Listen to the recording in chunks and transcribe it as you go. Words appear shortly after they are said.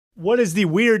What is the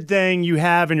weird thing you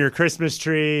have in your Christmas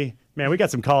tree? Man, we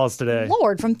got some calls today.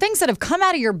 Lord, from things that have come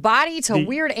out of your body to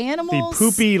weird animals. The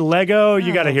poopy Lego.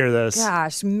 You got to hear this.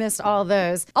 Gosh, missed all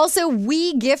those. Also,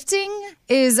 we-gifting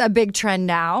is a big trend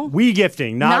now.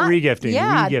 We-gifting, not re-gifting.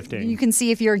 Yeah, we-gifting. You can see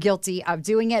if you're guilty of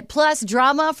doing it. Plus,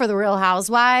 drama for the Real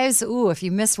Housewives. Ooh, if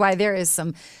you missed why there is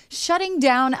some shutting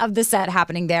down of the set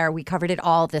happening there. We covered it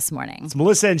all this morning. It's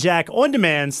Melissa and Jack on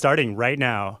demand starting right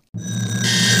now.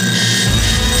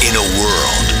 In a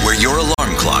world where your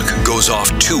alarm clock goes off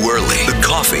too early, the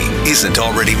coffee isn't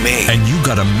already made, and you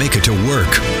gotta make it to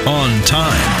work on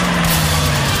time.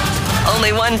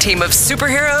 Only one team of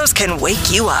superheroes can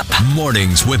wake you up.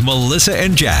 Mornings with Melissa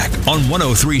and Jack on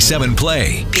 103.7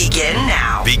 Play. Begin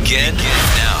now. Begin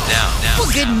now.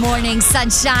 Well, good morning,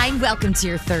 sunshine. Welcome to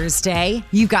your Thursday.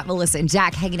 You've got Melissa and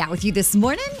Jack hanging out with you this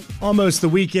morning. Almost the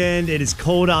weekend. It is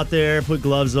cold out there. Put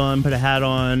gloves on, put a hat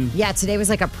on. Yeah, today was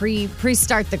like a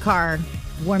pre-start the car,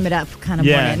 warm it up kind of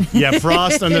morning. Yeah,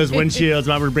 frost on those windshields.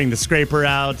 Might want to bring the scraper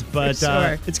out, but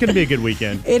sure. It's going to be a good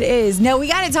weekend. It is. No, we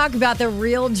got to talk about the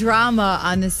real drama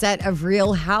on the set of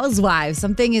Real Housewives.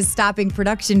 Something is stopping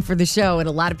production for the show, and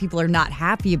a lot of people are not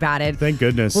happy about it. Thank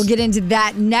goodness. We'll get into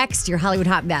that next. Your Hollywood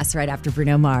Hot Mess right after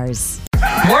Bruno Mars.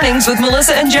 Mornings with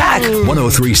Melissa and Jack.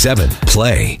 103.7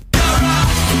 Play.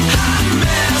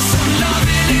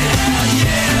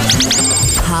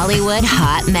 Hollywood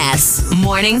Hot Mess.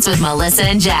 Mornings with Melissa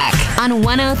and Jack on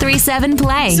 103.7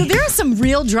 Play. So there is some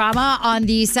real drama on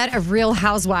the set of Real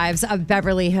Housewives of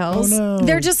Beverly Hills. Oh, no.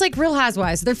 They're just like Real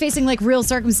Housewives. They're facing like real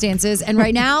circumstances. And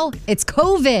right now, it's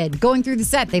COVID going through the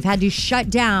set. They've had to shut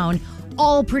down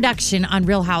all production on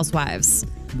Real Housewives.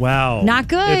 Wow. Not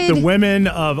good. If the women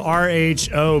of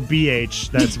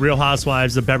RHOBH, that's Real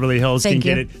Housewives of Beverly Hills, can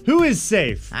get it, who is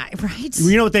safe? Right?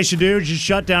 You know what they should do? Just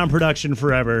shut down production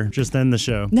forever. Just end the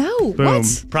show. No. Boom.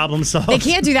 What? Problem solved. They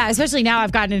can't do that, especially now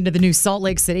I've gotten into the new Salt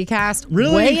Lake City cast.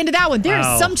 Really? Way into that one. There's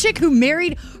Wow. some chick who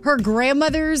married her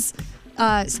grandmother's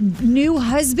new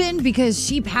husband because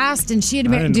she passed and she had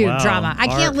married. Dude, wow. drama. I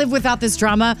can't live without this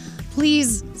drama.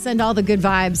 Please send all the good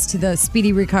vibes to the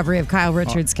speedy recovery of Kyle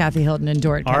Richards, Kathy Hilton, and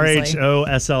Dorit Kemsley.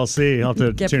 RHOSLC. I'll have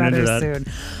to Get tune into better that. soon.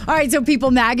 All right, so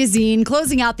People Magazine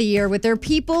closing out the year with their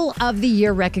People of the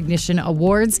Year recognition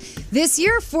awards. This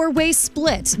year, four-way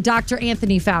split. Dr.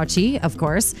 Anthony Fauci, of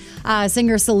course,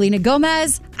 singer Selena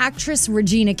Gomez, actress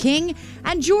Regina King,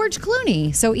 and George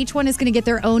Clooney. So each one is going to get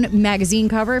their own magazine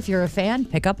cover. If you're a fan,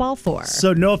 pick up all four.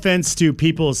 So no offense to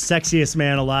People's sexiest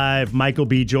man alive, Michael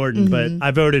B. Jordan, but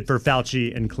I voted for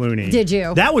Fauci and Clooney. Did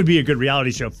you? That would be a good reality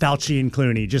show. Fauci and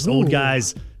Clooney, just old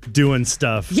guys doing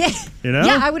stuff. Yeah. You know?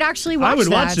 Yeah, I would actually watch that. I would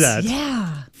watch that.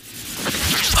 Yeah.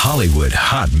 Hollywood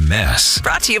Hot Mess.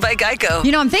 Brought to you by Geico.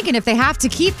 You know, I'm thinking if they have to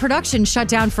keep production shut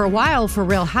down for a while for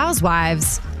Real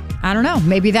Housewives, I don't know.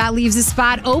 Maybe that leaves a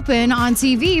spot open on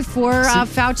TV for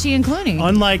Fauci and Clooney.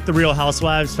 Unlike the Real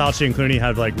Housewives, Fauci and Clooney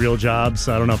have like real jobs.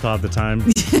 So I don't know if I'll have the time.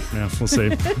 Yeah, we'll see.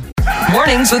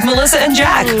 Mornings with Melissa and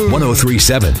Jack.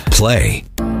 103.7 Play.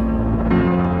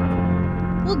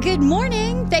 Well, good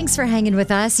morning. Thanks for hanging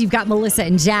with us. You've got Melissa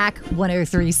and Jack,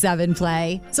 103.7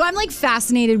 Play. So I'm like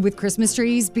fascinated with Christmas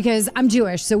trees because I'm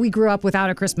Jewish, so we grew up without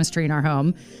a Christmas tree in our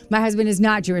home. My husband is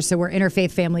not Jewish, so we're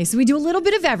interfaith family. So we do a little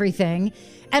bit of everything.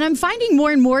 And I'm finding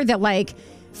more and more that like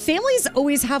families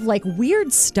always have like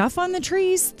weird stuff on the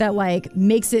trees that like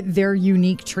makes it their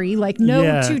unique tree. Like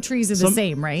no two trees are the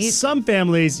same, right? Some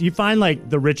families, you find like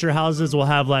the richer houses will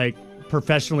have like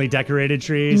professionally decorated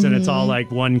trees and it's all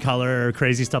like one color or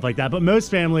crazy stuff like that. But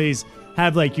most families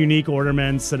have like unique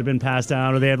ornaments that have been passed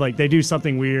down, or they have like, they do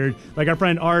something weird. Like our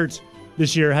friend Art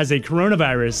this year has a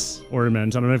coronavirus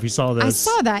ornament. I don't know if you saw this. I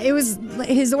saw that. It was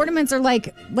his ornaments are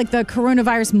like the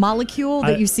coronavirus molecule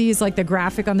that you see is like the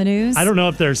graphic on the news. I don't know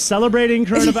if they're celebrating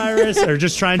coronavirus or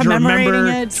just trying to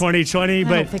remember 2020, I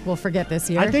but don't think we'll forget this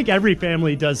year. I think every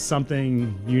family does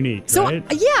something unique, so, right?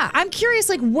 yeah, I'm curious,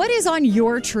 like, what is on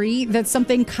your tree that's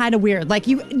something kind of weird? Like,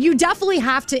 you definitely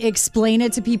have to explain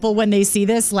it to people when they see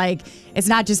this. Like, it's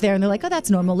not just there and they're like, oh, that's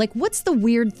normal. Like, what's the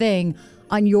weird thing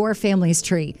on your family's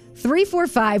tree?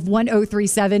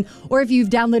 345-1037. Or if you've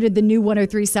downloaded the new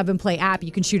 103.7 Play app,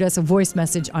 you can shoot us a voice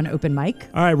message on Open Mic.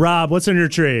 All right, Rob, what's on your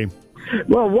tree?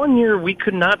 Well, one year we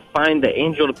could not find the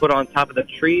angel to put on top of the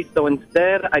tree, so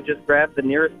instead I just grabbed the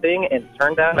nearest thing, and it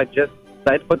turned out I just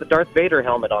decided to put the Darth Vader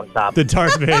helmet on top. The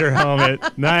Darth Vader helmet.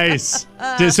 Nice.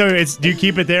 Do you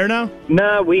keep it there now?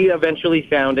 No, we eventually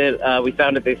found it. We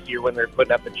found it this year when we were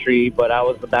putting up the tree, but I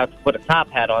was about to put a top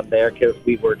hat on there because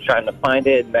we were trying to find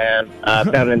it, and then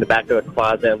found it in the back of the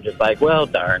closet. I'm just like, well,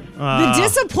 darn. The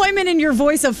disappointment in your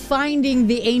voice of finding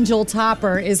the angel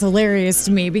topper is hilarious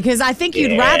to me because I think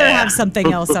you'd rather have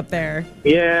something else up there.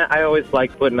 Yeah, I always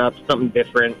like putting up something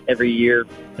different every year.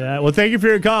 Yeah, well, thank you for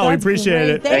your call. That's we appreciate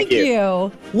great. it. Thank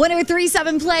you.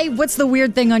 1037 Play, what's the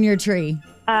weird thing on your tree?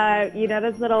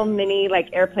 Those little mini,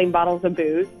 airplane bottles of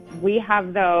booze? We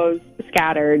have those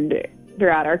scattered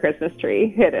throughout our Christmas tree,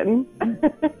 hidden.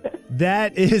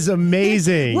 That is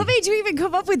amazing. What made you even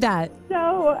come up with that?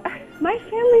 So, my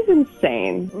family's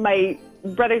insane. My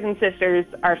brothers and sisters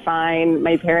are fine.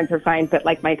 My parents are fine. But,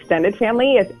 my extended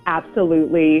family is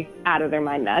absolutely out of their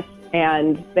mind nuts.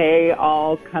 And they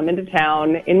all come into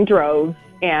town in droves,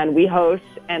 and we host,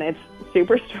 and it's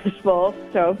super stressful.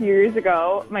 So a few years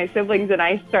ago, my siblings and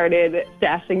I started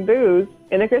stashing booze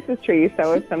in the Christmas tree.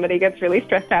 So if somebody gets really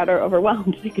stressed out or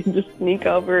overwhelmed, they can just sneak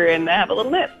over and have a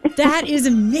little nip. That is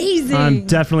amazing. I'm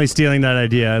definitely stealing that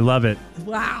idea. I love it.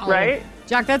 Wow. Right?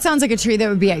 Jack, that sounds like a tree that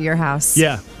would be at your house.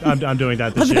 Yeah, I'm doing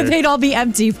that this year. They'd all be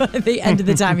empty by the end of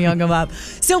the time you hung them up.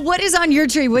 So what is on your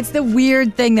tree? What's the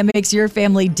weird thing that makes your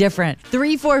family different?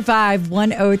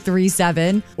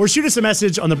 345-1037. Or shoot us a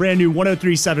message on the brand new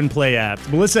 1037 Play app.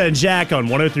 Melissa and Jack on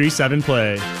 1037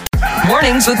 Play.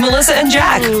 Mornings with Melissa and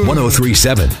Jack.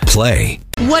 1037 Play.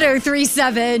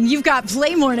 1037. You've got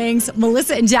Play Mornings.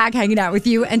 Melissa and Jack hanging out with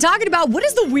you and talking about what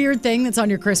is the weird thing that's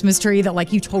on your Christmas tree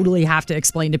that you totally have to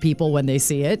explain to people when they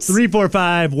see it.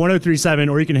 345-1037,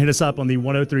 or you can hit us up on the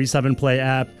 1037 Play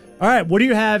app. All right, what do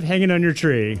you have hanging on your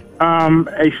tree?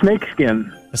 A snake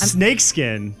skin. A snake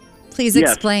skin? Please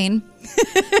Yes. explain.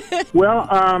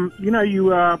 Well,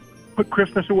 you put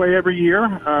Christmas away every year.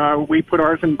 We put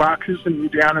ours in boxes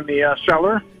and down in the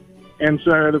cellar. And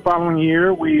so the following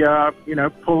year, we,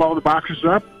 pull all the boxes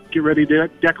up, get ready to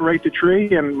decorate the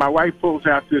tree, and my wife pulls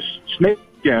out this snake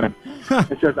skin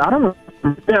and says, I don't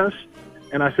remember this.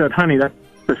 And I said, honey, that's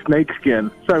a snake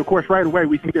skin. So, of course, right away,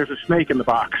 we think there's a snake in the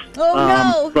box. Oh,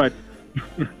 no. But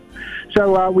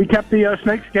so we kept the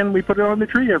snake skin. We put it on the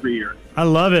tree every year. I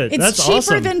love it. It's That's cheaper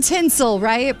awesome. than tinsel,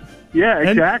 right? Yeah,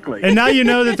 exactly. And now you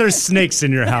know that there's snakes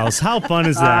in your house. How fun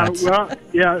is that? So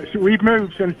we've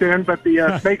moved since then, but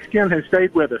the snake skin has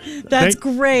stayed with us. That's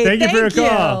great. Thank you for your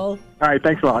call. All right,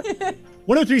 thanks a lot.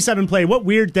 1037 Play, what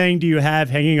weird thing do you have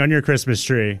hanging on your Christmas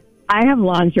tree? I have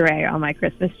lingerie on my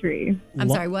Christmas tree. I'm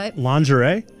sorry, what?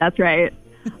 Lingerie? That's right.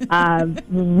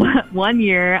 1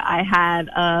 year, I had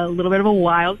a little bit of a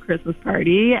wild Christmas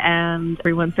party, and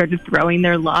everyone started throwing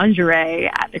their lingerie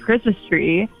at the Christmas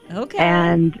tree. Okay.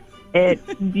 And it,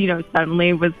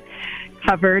 suddenly was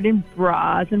covered in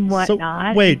bras and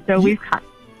whatnot.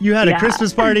 You had a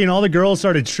Christmas party and all the girls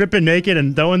started stripping naked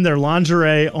and throwing their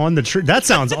lingerie on the tree. That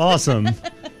sounds awesome.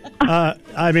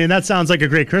 That sounds like a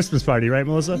great Christmas party, right,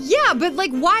 Melissa? Yeah, but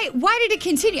why did it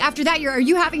continue after that year? Are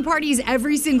you having parties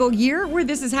every single year where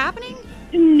this is happening?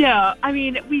 No,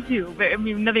 we do, but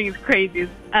nothing as crazy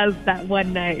as that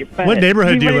one night. But what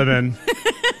neighborhood do you live in?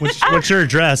 What's your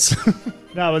address?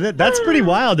 No, that's pretty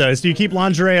wild, though. So you keep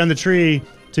lingerie on the tree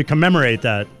to commemorate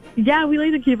that. Yeah, we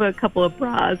like to keep a couple of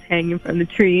bras hanging from the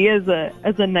tree as a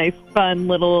nice, fun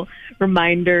little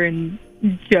reminder and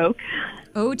joke.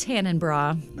 Oh, tannin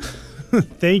bra.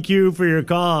 Thank you for your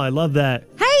call. I love that.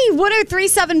 Hey,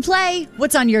 1037 Play.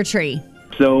 What's on your tree?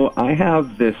 So I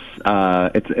have this.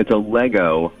 It's a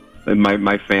Lego. In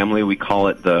my family, we call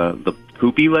it the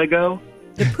poopy Lego.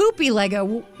 The poopy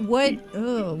Lego.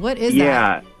 What is that?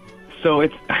 Yeah. So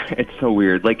it's so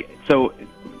weird. So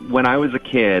when I was a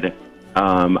kid,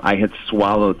 I had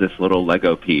swallowed this little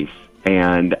Lego piece,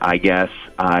 and I guess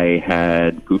I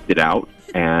had pooped it out.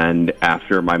 And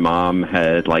after my mom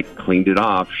had cleaned it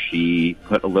off, she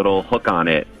put a little hook on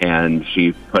it and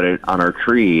she put it on our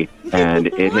tree. And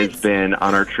it has been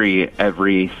on our tree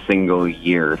every single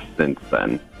year since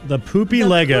then. The poopy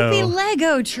Lego. Poopy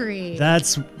Lego tree.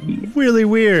 That's really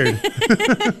weird.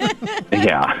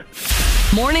 Yeah.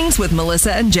 Mornings with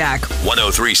Melissa and Jack.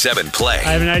 1037 Play.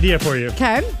 I have an idea for you.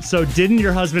 Okay. So didn't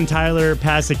your husband Tyler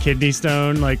pass a kidney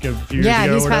stone a few years ago?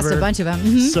 Yeah, he's or passed whatever? a bunch of them.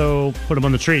 Mm-hmm. So put them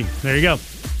on the tree. There you go.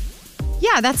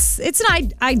 Yeah, it's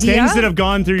an idea. Things that have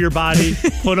gone through your body,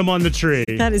 put them on the tree.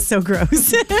 That is so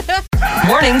gross.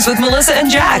 Mornings with Melissa and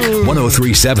Jack.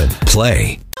 1037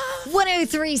 Play.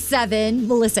 1037,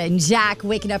 Melissa and Jack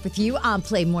waking up with you on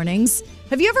Play Mornings.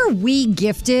 Have you ever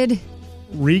gifted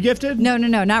Re-gifted? No,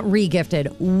 not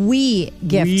re-gifted. We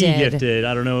gifted. We-gifted.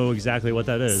 I don't know exactly what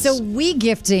that is. So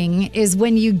we-gifting is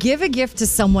when you give a gift to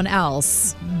someone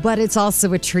else, but it's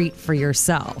also a treat for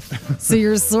yourself. So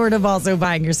you're sort of also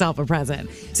buying yourself a present.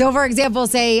 So for example,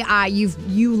 say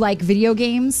you like video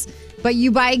games, but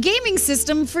you buy a gaming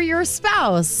system for your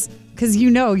spouse. Because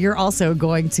you're also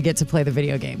going to get to play the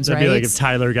video games, That'd right? be like if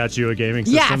Tyler got you a gaming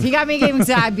system. Yeah, if he got me a gaming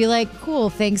system, I'd be like,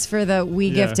 cool, thanks for the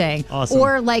gifting. Awesome.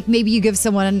 Or like maybe you give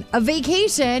someone a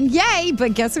vacation, yay,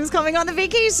 but guess who's coming on the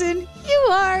vacation? You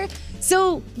are.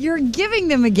 So you're giving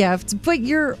them a gift, but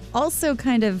you're also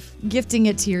kind of gifting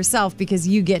it to yourself because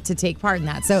you get to take part in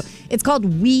that. So it's called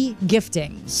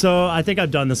we-gifting. So I think I've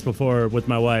done this before with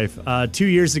my wife. 2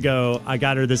 years ago, I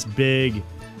got her this big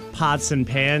pots and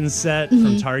pans set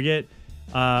from Target.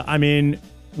 I mean,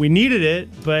 we needed it,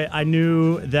 but I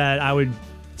knew that I would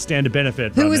stand to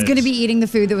benefit from it. Who was going to be eating the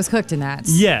food that was cooked in that?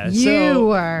 Yeah. You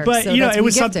were. But, so it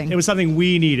was something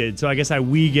we needed. So I guess I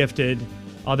we-gifted.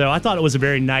 Although I thought it was a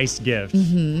very nice gift.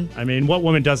 Mm-hmm. I mean, what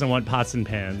woman doesn't want pots and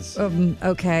pans?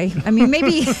 Okay. I mean,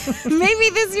 maybe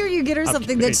this year you get her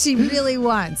something that she really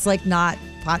wants, like not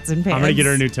pots and pans. I'm going to get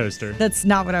her a new toaster. That's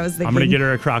not what I was thinking. I'm going to get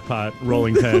her a crock pot,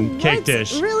 rolling pin, cake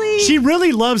dish. Really? She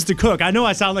really loves to cook. I know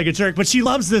I sound like a jerk, but she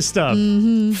loves this stuff.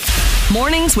 Mm-hmm.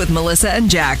 Mornings with Melissa and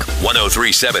Jack.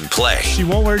 103.7 Play. She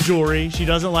won't wear jewelry. She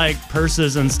doesn't like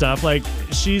purses and stuff. Like,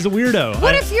 she's a weirdo.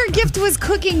 What if your gift was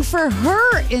cooking for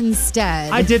her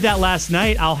instead? I did that last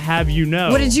night, I'll have you know.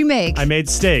 What did you make? I made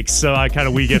steaks, so I kind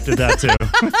of we-gifted that too.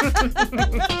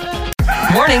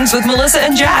 Mornings with Melissa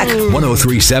and Jack.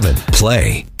 103.7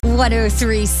 Play.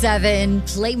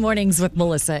 103.7 Play Mornings with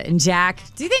Melissa and Jack.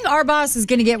 Do you think our boss is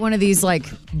going to get one of these like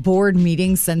board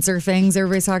meeting sensor things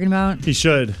everybody's talking about? He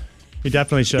should. He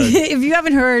definitely should. If you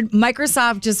haven't heard,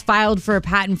 Microsoft just filed for a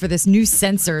patent for this new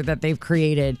sensor that they've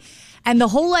created. And the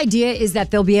whole idea is that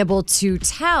they'll be able to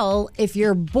tell if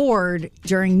you're bored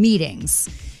during meetings.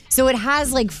 So it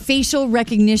has like facial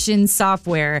recognition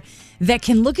software that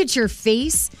can look at your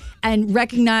face and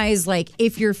recognize like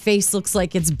if your face looks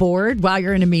like it's bored while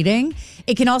you're in a meeting.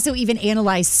 It can also even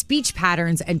analyze speech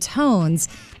patterns and tones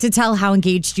to tell how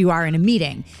engaged you are in a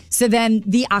meeting. So then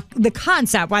the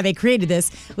concept why they created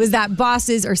this was that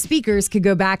bosses or speakers could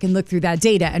go back and look through that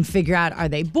data and figure out, are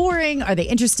they boring? Are they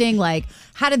interesting? Like,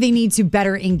 how do they need to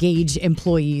better engage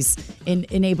employees and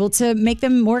able to make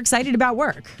them more excited about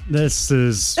work? This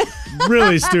is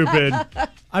really stupid.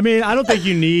 I mean, I don't think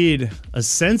you need a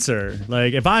sensor.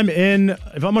 Like, if I'm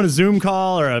on a Zoom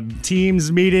call or a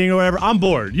Teams meeting or whatever, I'm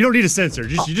bored. You don't need a sensor.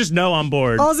 You just know I'm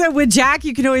bored. Also, with Jack,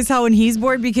 you can always tell when he's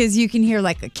bored because you can hear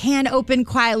like a can open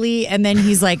quietly, and then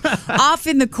he's like off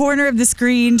in the corner of the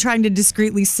screen trying to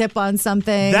discreetly sip on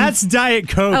something. That's Diet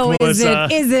Coke, Melissa.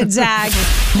 Is it, Jack?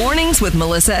 Mornings with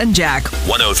Melissa and Jack.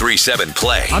 103.7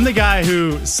 Play. I'm the guy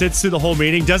who sits through the whole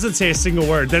meeting, doesn't say a single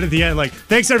word. Then at the end, like,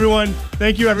 thanks everyone.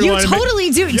 Thank you everyone. You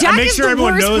totally do. I make sure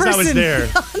everyone knows I was there.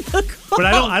 The but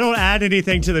I don't add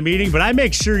anything to the meeting, but I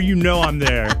make sure you know I'm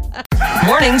there.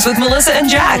 Mornings with Melissa and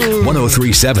Jack.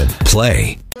 103.7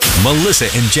 Play. Melissa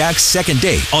and Jack's second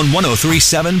date on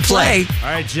 103.7 Play. All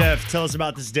right, Jeff, tell us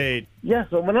about this date. Yeah,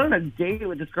 so I went on a date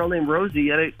with this girl named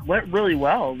Rosie, and it went really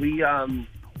well. We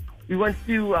went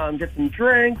to get some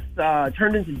drinks,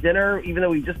 turned into dinner, even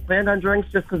though we just planned on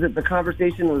drinks, just because the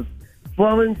conversation was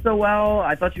flowing so well.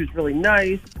 I thought she was really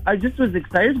nice. I just was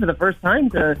excited for the first time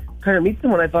to kind of meet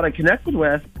someone I thought I connected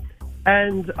with.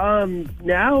 And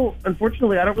now,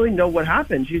 unfortunately, I don't really know what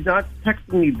happened. She's not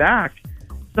texting me back.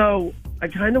 So I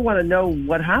kind of want to know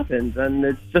what happened, and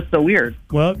it's just so weird.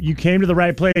 Well, you came to the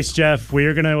right place, Jeff. We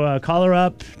are going to call her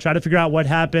up, try to figure out what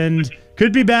happened.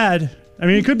 Could be bad. I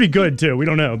mean, it could be good, too. We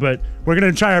don't know, but we're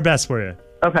going to try our best for you.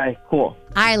 Okay, cool. All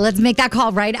right, let's make that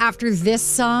call right after this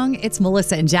song. It's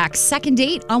Melissa and Jack's second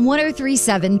date on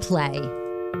 103.7 Play.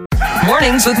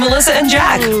 Mornings with Melissa and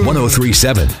Jack.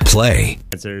 103.7 Play.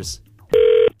 Answers.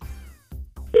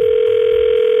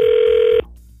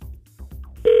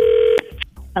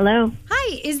 Hello.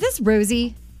 Hi, is this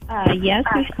Rosie? Yes,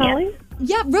 who's calling?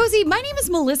 Yeah, Rosie, my name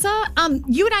is Melissa.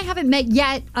 You and I haven't met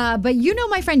yet, but you know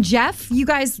my friend Jeff. You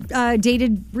guys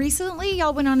dated recently.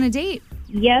 Y'all went on a date.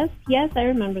 Yes, I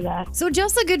remember that. So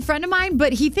Jeff's a good friend of mine,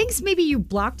 but he thinks maybe you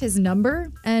blocked his number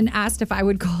and asked if I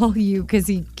would call you because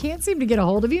he can't seem to get a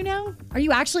hold of you now. Are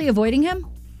you actually avoiding him?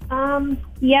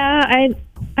 Yeah,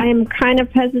 I'm kind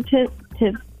of hesitant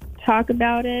to talk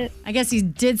about it. I guess he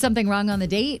did something wrong on the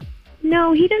date?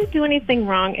 No, he didn't do anything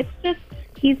wrong.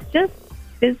 He's just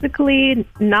physically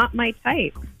not my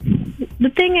type. The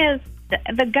thing is,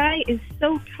 the guy is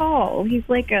so tall. He's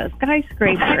like a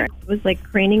skyscraper. I was like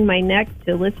craning my neck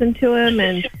to listen to him,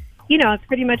 and it's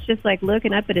pretty much just like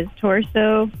looking up at his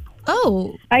torso.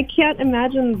 Oh. I can't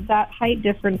imagine that height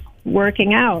difference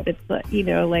working out. It's,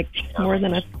 like more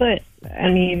than a foot. I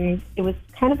mean, it was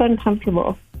kind of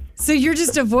uncomfortable. So you're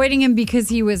just avoiding him because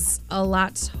he was a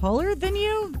lot taller than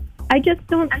you? I just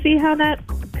don't see how that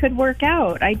could work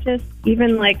out.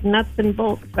 Even like nuts and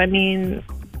bolts, I mean,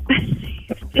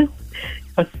 it's just...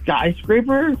 A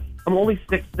skyscraper? I'm only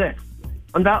 6'6".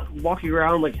 I'm not walking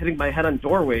around like hitting my head on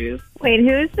doorways. Wait,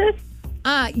 who is this?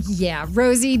 Yeah,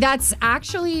 Rosie, that's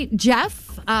actually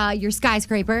Jeff, your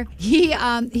skyscraper.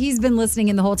 He's been listening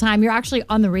in the whole time. You're actually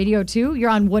on the radio too. You're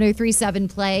on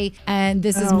 103.7 Play, and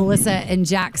this is Melissa and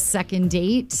Jack's second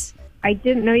date. I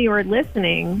didn't know you were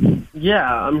listening. Yeah,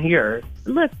 I'm here.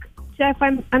 Look, Jeff,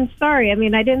 I'm sorry. I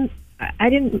mean, I didn't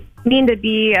mean to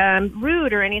be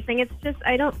rude or anything. It's just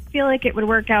I don't feel like it would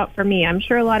work out for me. I'm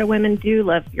sure a lot of women do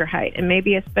love your height, and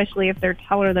maybe especially if they're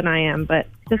taller than I am, but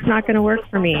it's just not going to work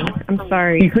for me. I'm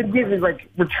sorry. You couldn't even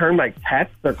return my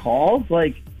texts or calls?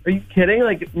 Like, are you kidding?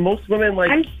 Like, most women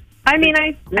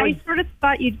I sort of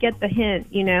thought you'd get the hint,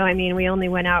 I mean, we only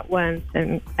went out once,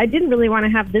 and I didn't really want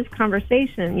to have this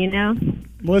conversation,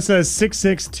 Melissa is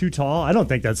 6'6", too tall. I don't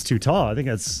think that's too tall. I think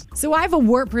that's... So I have a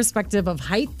warped perspective of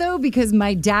height, though, because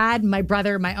my dad, my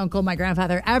brother, my uncle, my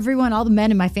grandfather, everyone, all the men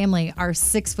in my family are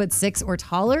 6'6" or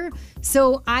taller.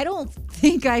 So I don't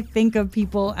think I think of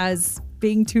people as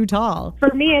being too tall.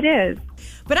 For me, it is.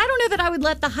 But I don't know that I would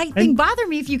let the height thing bother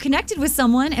me if you connected with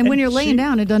someone, and when you're laying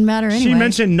down, it doesn't matter anyway. She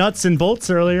mentioned nuts and bolts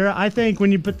earlier. I think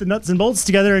when you put the nuts and bolts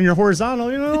together and you're horizontal,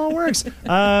 it all works.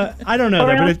 I don't know.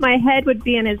 Or else my head would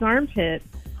be in his armpit.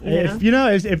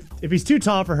 If he's too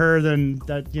tall for her, then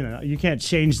that you can't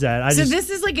change that. So this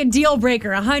is like a deal breaker,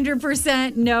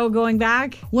 100% no going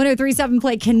back. 103.7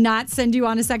 Play cannot send you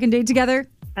on a second date together.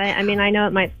 I mean, I know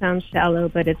it might sound shallow,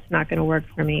 but it's not going to work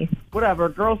for me. Whatever.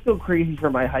 Girls go crazy for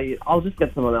my height. I'll just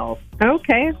get someone else.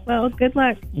 Okay. Well, good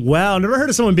luck. Wow. Never heard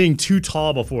of someone being too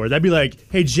tall before. That'd be like,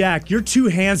 hey, Jack, you're too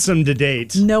handsome to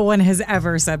date. No one has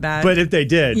ever said that. But if they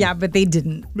did. Yeah, but they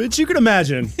didn't. But you can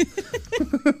imagine.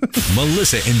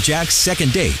 Melissa and Jack's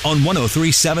second date on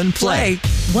 103.7 Play.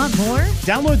 Want more?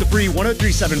 Download the free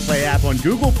 103.7 Play app on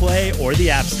Google Play or the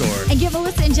App Store. And get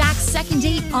Melissa and Jack's second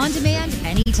date on demand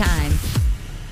anytime.